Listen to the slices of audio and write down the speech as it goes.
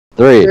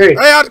3. Hey,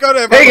 how's it going?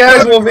 Hey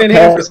guys, Wolfman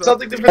here for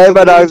something different. Hey,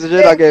 but oxygen.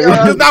 Okay.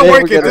 This It's not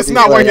working. This is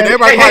not working.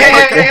 Everybody,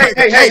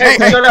 Hey,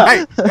 shut up.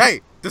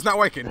 Hey, this is not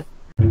working.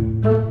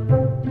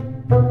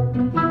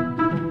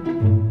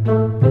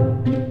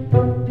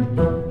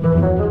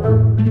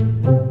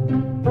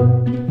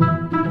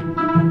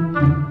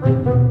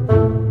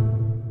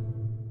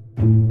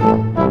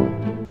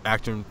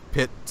 Action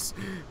pits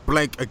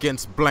blank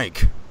against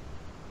blank.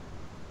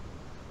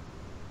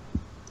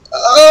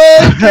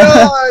 Oh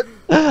god!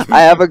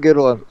 I have a good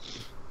one.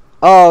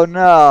 Oh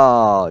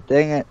no!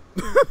 Dang it!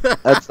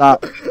 That's not.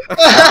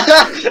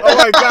 Oh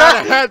my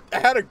god! I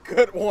had a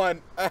good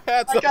one. I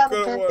had some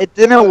good one. It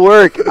didn't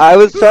work. I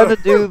was trying to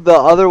do the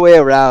other way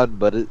around,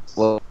 but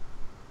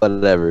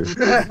whatever.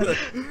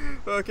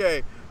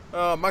 Okay,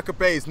 Michael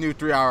Bay's new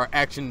 3-hour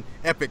action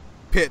epic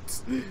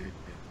pits.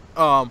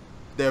 The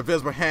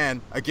Invisible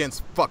Hand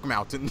against Fuck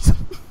Mountains.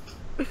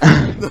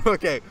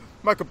 Okay,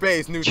 Michael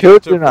Bay's new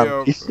Children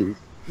on leashes.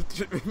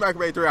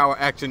 Michael Bay 3-hour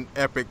action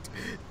epic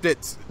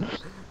pits.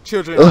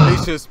 Children on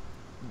leashes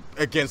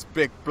against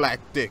big black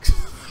dicks.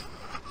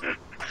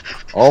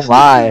 Oh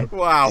my!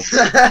 Wow!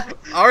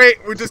 All right,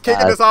 we're just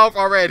kicking this off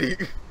already.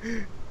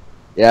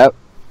 Yep.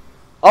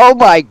 Oh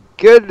my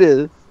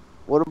goodness!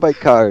 What are my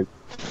cards?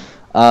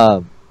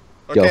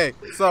 Okay,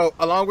 so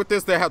along with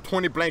this, they have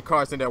 20 blank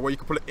cards in there where you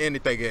can put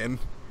anything in.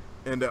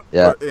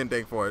 Put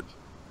anything for it.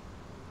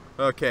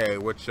 Okay,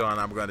 which one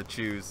I'm gonna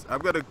choose? I'm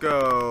gonna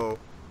go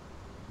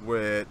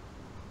with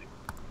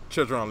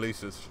Children on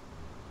Leashes.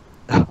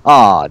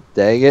 Aw,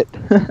 dang it!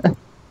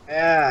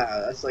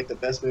 Yeah, that's like the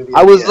best movie.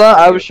 I was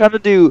trying to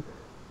do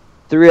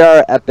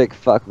 3-hour epic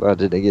fuck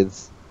mountain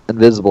against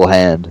Invisible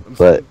Hand,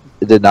 but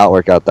it did not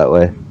work out that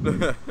way.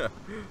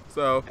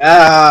 So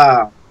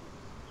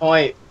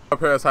point. My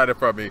parents hide it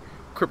from me.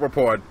 Quick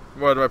report.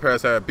 One of my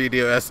parents had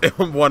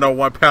BDSM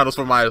 101 panels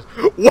for minors.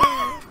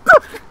 What?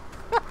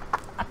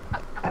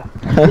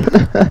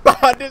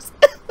 Behind this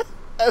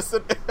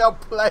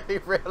SNL play,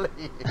 really?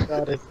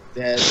 God is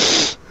dead.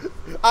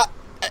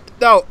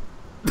 No.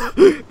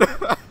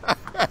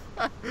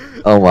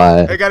 Oh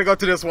my! I gotta go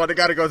to this one. I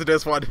gotta go to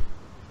this one.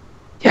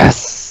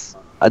 Yes!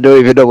 I don't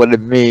even know what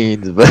it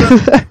means, but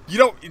You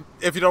don't.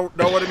 If you don't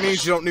know what it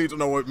means, you don't need to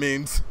know what it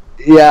means.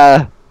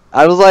 yeah,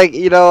 I was like,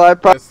 you know, I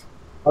probably.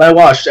 What I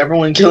watched,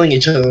 everyone killing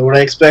each other. What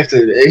I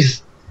expected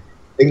is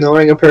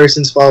ignoring a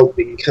person's fault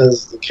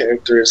because the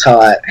character is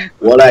hot.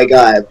 What I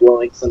got,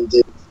 blowing some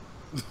dick.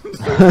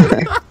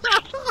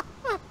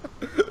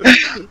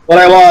 What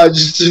I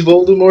watched,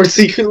 Voldemort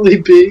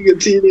secretly being a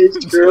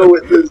teenage girl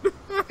with this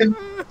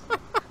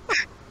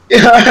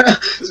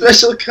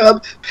special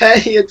cup,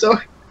 Patty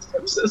adoring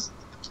stepsister.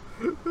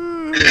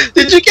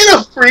 Did you get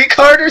a free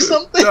card or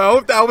something? No,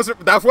 that's what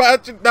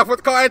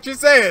the card entry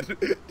said.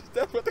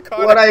 That's what the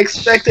card. What I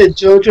expected,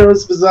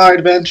 JoJo's Bizarre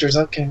Adventures.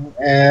 Okay,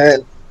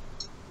 and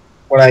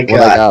what I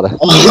got.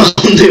 Oh,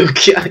 new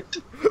guy.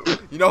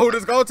 You know who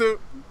this go to?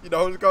 You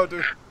know who this go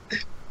to?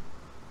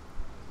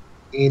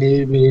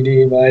 Eeny,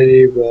 meeny,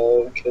 miny,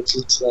 mo. Catch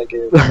a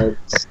second.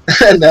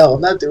 No,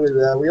 I'm not doing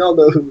that. We all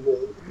know who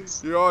it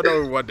is. You all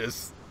know who won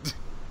this.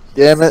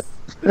 Damn it!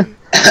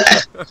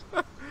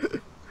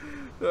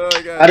 Oh,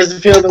 God. How does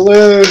it feel to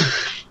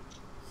lose?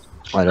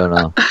 I don't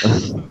know.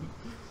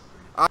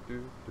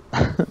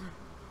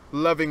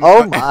 Loving,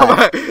 oh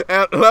my!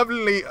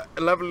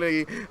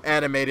 lovely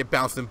animated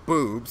bouncing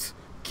boobs.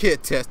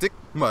 Kid tested,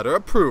 mother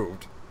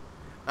approved.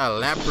 A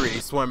lamprey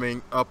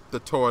swimming up the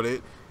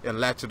toilet and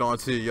latching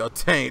onto your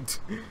taint.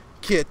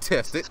 Kid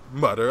tested,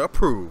 mother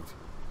approved.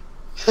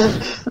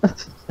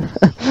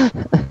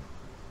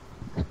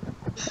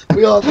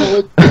 We all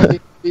know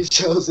what these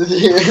shows in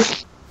here.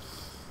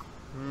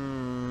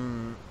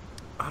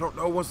 I don't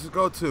know what to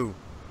go to.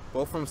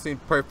 Both of them seem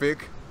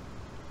perfect.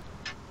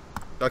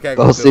 Okay,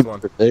 Both seem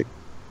perfect.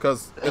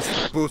 Because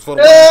it's boobs for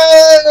the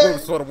win.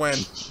 Boobs for the win.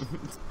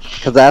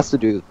 Because it has to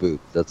do with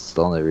boobs. That's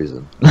the only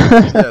reason.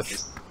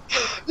 Yes.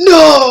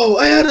 No,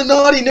 I had a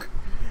naughty.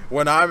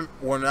 When I'm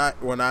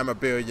a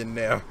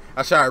billionaire,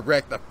 I shall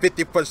erect a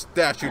 50-foot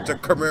statue to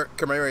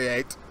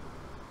commemorate.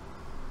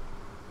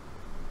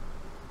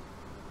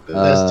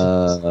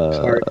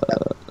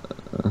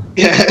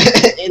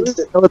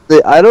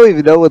 I don't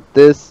even know what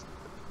this.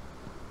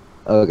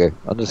 Okay,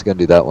 I'm just gonna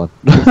do that one.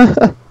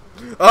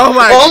 Oh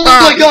my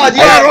god!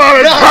 Yeah!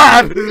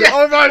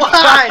 Oh my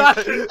god!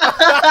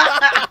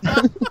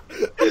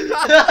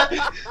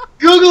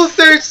 Google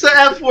search the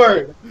F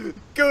word.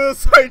 Google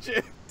search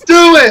it.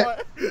 Do it.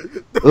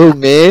 Ooh,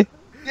 me?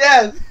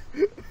 Yes.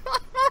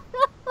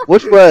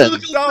 Which one?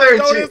 Don't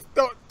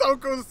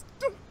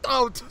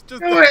just do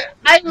it.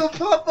 I will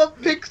pop up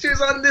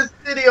pictures on this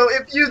video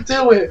if you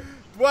do it.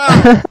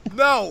 Wow!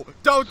 No!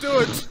 Don't do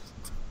it.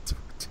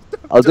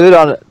 I'll do it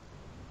on.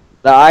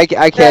 No, I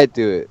can't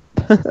do it.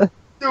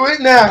 Do it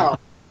now.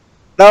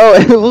 No,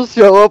 it will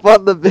show up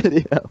on the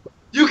video.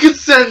 You can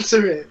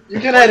censor it. You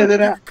can edit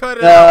it out. Cut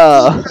it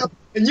out.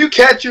 And you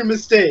catch your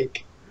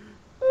mistake.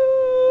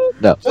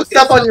 No. Look it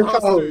up on your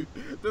phone.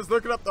 Just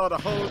look it up on the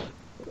whole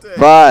thing.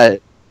 Fine.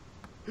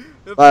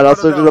 Fine, I'll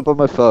search it up on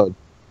my phone.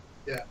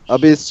 I'll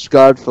be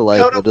scarred for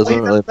life. Makoto, It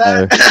doesn't believe really in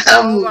that? matter.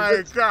 Oh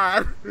my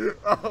god.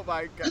 Oh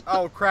my god.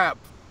 Oh crap.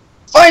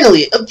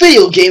 Finally, a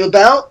video game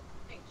about.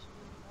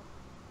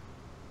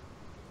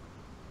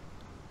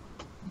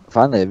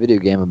 Finally, a video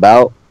game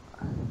about.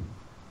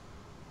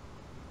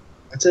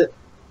 That's it.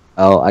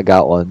 Oh, I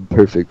got one.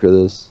 Perfect for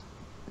this.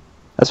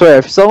 I swear,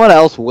 if someone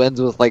else wins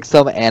with like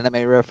some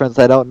anime reference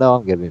I don't know,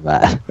 I'm gonna be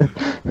mad.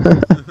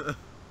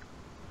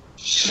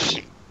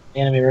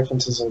 Anime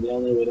references are the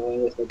only way to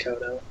win with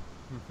Makoto.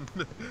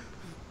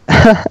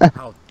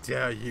 How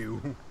dare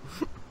you?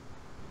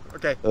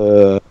 Okay.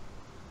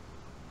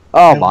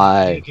 Oh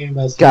my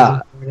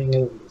God.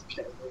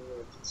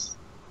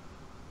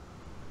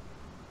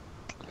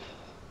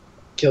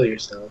 Kill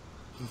yourself.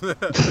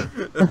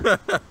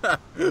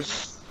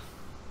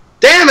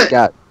 Damn it!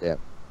 God damn.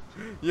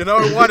 You know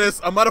who won this?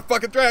 A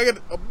motherfucking dragon.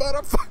 A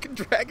motherfucking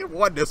dragon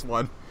won this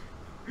one.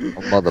 A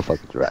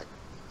motherfucking dragon.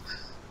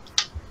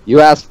 You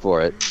asked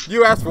for it.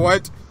 You asked for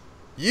it.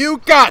 You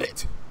got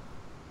it.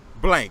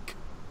 Blank.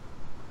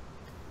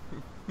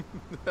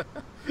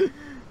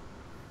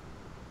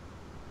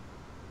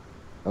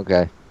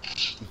 Okay.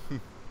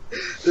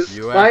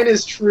 Mine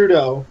is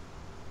Trudeau.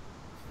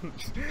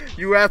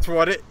 You asked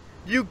for it.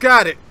 You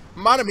got it.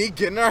 Monami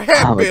getting her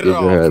head I'm bitten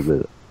gonna give her a off.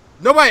 bit.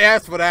 Nobody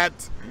asked for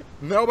that.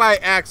 Nobody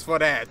asked for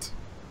that.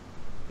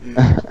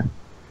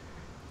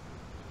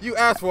 You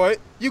asked for it.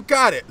 You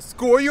got it.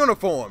 School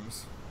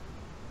uniforms.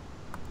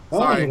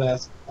 Sorry.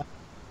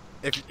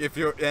 If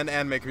you're in the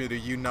anime community,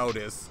 you know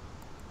this.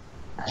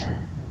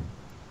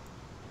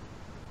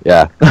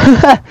 Yeah.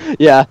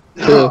 Yeah.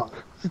 True. Oh.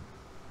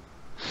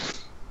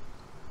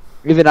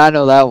 Even I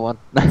know that one.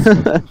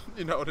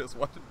 You know this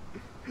one.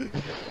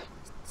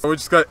 So we're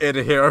just gonna end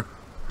it here.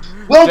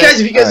 Well, guys,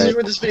 if you guys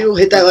enjoyed this video,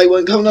 hit that like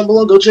button, comment down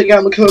below, go check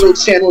out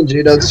Makoto's channel and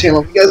J-Dog's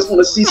channel. If you guys want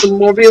to see some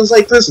more videos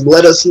like this,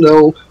 let us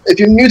know. If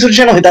you're new to the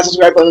channel, hit that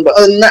subscribe button. But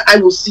other than that, I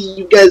will see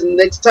you guys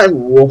next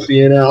time.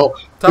 Wolfie and out.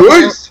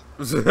 Peace!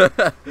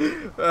 That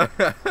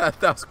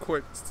was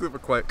quick, super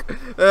quick.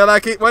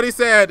 Like what he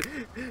said,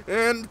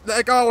 and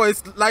like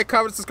always, like,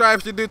 comment, subscribe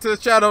if you're new to the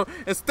channel,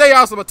 and stay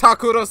awesome.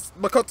 Otakudo,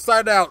 Makoto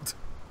signing out.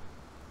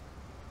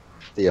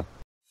 See ya.